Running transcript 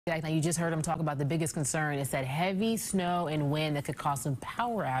Now, you just heard him talk about the biggest concern is that heavy snow and wind that could cause some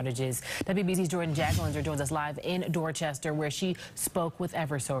power outages. WBZ's Jordyn Jagolinzer joins us live in Dorchester, where she spoke with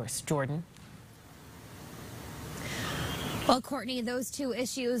Eversource. Jordyn. Well, Courtney, those two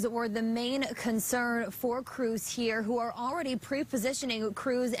issues were the main concern for crews here, who are already pre-positioning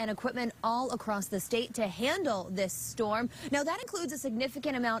crews and equipment all across the state to handle this storm. Now, that includes a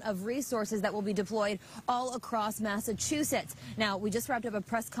significant amount of resources that will be deployed all across Massachusetts. Now, we just wrapped up a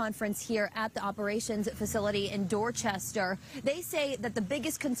press conference here at the operations facility in Dorchester. They say that the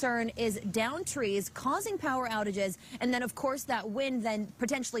biggest concern is downed trees causing power outages, and then, of course, that wind then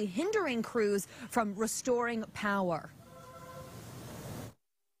potentially hindering crews from restoring power.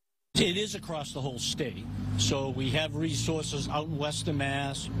 It is across the whole state. So we have resources out in Western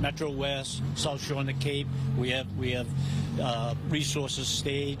Mass, Metro West, South Shore, and the Cape. We have resources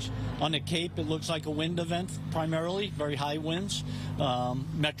staged. On the Cape, it looks like a wind event primarily, very high winds.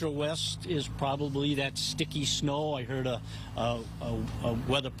 Metro West is probably that sticky snow. I heard a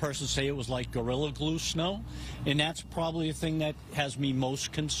weather person say it was like Gorilla Glue snow, and that's probably the thing that has me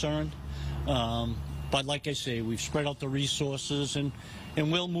most concerned. But like I say, we've spread out the resources, and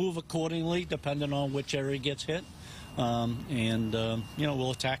we'll move accordingly depending on which area gets hit,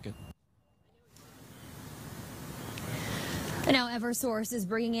 we'll attack it. Now, Eversource is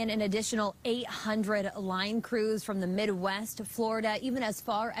bringing in an additional 800 line crews from the Midwest, Florida, even as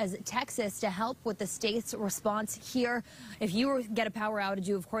far as Texas to help with the state's response here. If you get a power outage,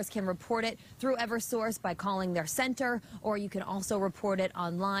 you, of course, can report it through Eversource by calling their center, or you can also report it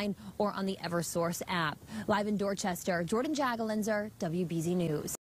online or on the Eversource app. Live in Dorchester, Jordyn Jagolinzer, WBZ News.